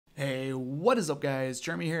What is up, guys?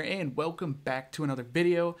 Jeremy here, and welcome back to another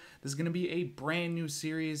video. This is going to be a brand new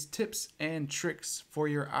series, tips and tricks for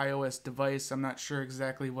your iOS device. I'm not sure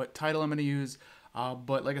exactly what title I'm going to use,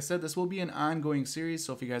 but like I said, this will be an ongoing series,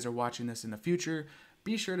 so if you guys are watching this in the future,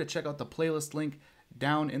 be sure to check out the playlist link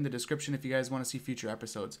down in the description if you guys want to see future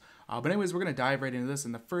episodes. But anyways, we're going to dive right into this,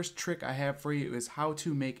 and the first trick I have for you is how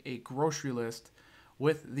to make a grocery list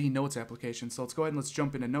with the Notes application. So let's go ahead and let's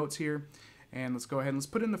jump into Notes here. And let's go ahead and let's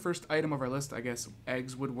put in the first item of our list. I guess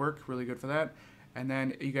eggs would work really good for that. And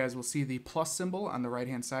then you guys will see the plus symbol on the right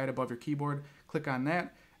hand side above your keyboard. Click on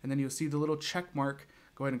that, and then you'll see the little check mark.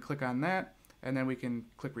 Go ahead and click on that, and then we can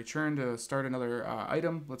click return to start another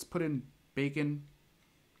item. Let's put in bacon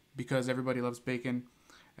because everybody loves bacon.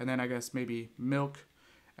 And then I guess maybe milk.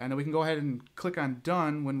 And then we can go ahead and click on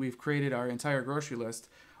done when we've created our entire grocery list,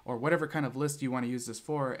 or whatever kind of list you want to use this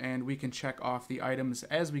for, and we can check off the items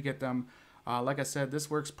as we get them. Like I said, this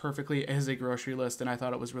works perfectly as a grocery list, and I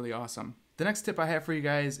thought it was really awesome. The next tip I have for you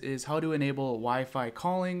guys is how to enable Wi-Fi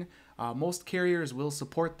calling. Most carriers will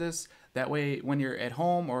support this. That way, when you're at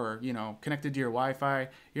home or connected to your Wi-Fi,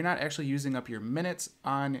 you're not actually using up your minutes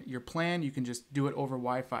on your plan. You can just do it over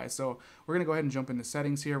Wi-Fi. So we're gonna go ahead and jump into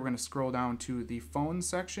settings here. We're gonna scroll down to the phone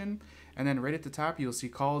section, and then right at the top, you'll see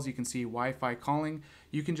calls. You can see Wi-Fi calling.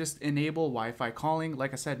 You can just enable Wi-Fi calling.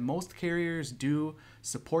 Like I said, most carriers do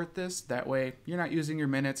support this. That way, you're not using your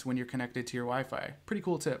minutes when you're connected to your Wi-Fi. Pretty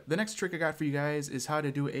cool tip. The next trick I got for you guys is how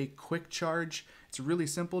to do a quick charge. It's really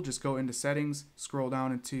simple. Just go into settings, scroll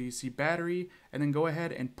down until you see battery, and then go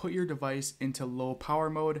ahead and put your device into low power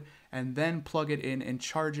mode, and then plug it in and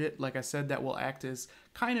charge it. Like I said, that will act as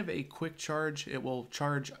kind of a quick charge. It will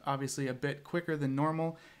charge obviously a bit quicker than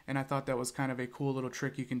normal, and I thought that was kind of a cool little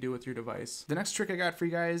trick you can do with your device. The next trick I got for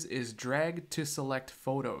you guys is drag to select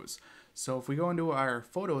photos. So if we go into our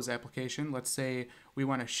Photos application, let's say we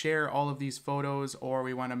want to share all of these photos, or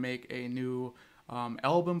we want to make a new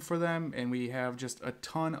album for them, and we have just a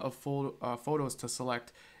ton of photos to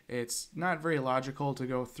select. It's not very logical to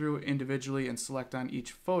go through individually and select on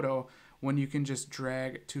each photo when you can just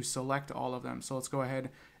drag to select all of them. So let's go ahead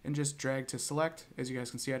and just drag to select. As you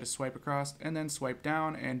guys can see, I just swipe across and then swipe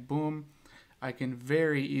down, and boom, I can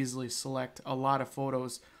very easily select a lot of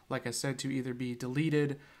photos, like I said, to either be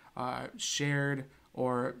deleted, shared,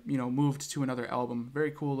 or moved to another album.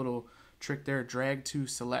 Very cool little trick there, drag to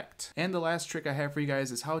select. And the last trick I have for you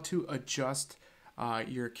guys is how to adjust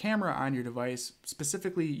your camera on your device,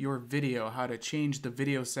 specifically your video, how to change the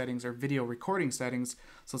video settings or video recording settings.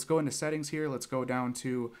 So let's go into settings here. Let's go down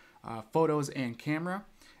to photos and camera,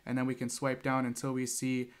 and then we can swipe down until we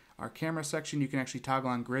see our camera section. You can actually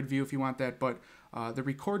toggle on grid view if you want that, but the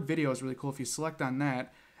record video is really cool if you select on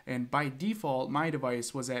that. And by default, my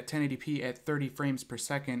device was at 1080p at 30 frames per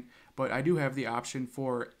second, but I do have the option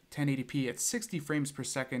for 1080p at 60 frames per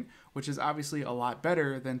second, which is obviously a lot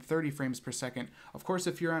better than 30 frames per second. Of course,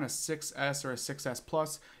 if you're on a 6S or a 6S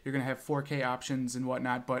Plus, you're going to have 4K options and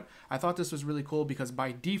whatnot, but I thought this was really cool because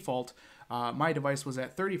by default, my device was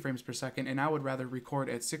at 30 frames per second, and I would rather record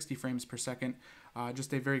at 60 frames per second.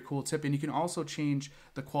 Just a very cool tip. And you can also change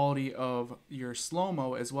the quality of your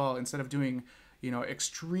slow-mo as well. Instead of doing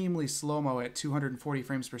extremely slow-mo at 240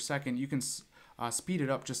 frames per second, you can speed it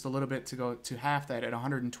up just a little bit to go to half that at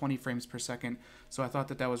 120 frames per second. So I thought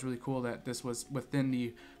that was really cool that this was within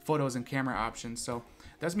the photos and camera options. So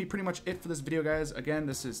that's pretty much it for this video, guys. Again,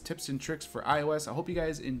 this is tips and tricks for iOS. I hope you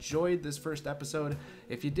guys enjoyed this first episode.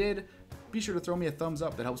 If you did, be sure to throw me a thumbs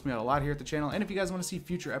up. That helps me out a lot here at the channel. And if you guys want to see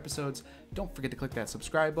future episodes, don't forget to click that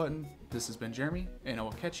subscribe button. This has been Jeremy, and I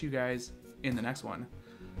will catch you guys in the next one.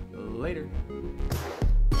 Later.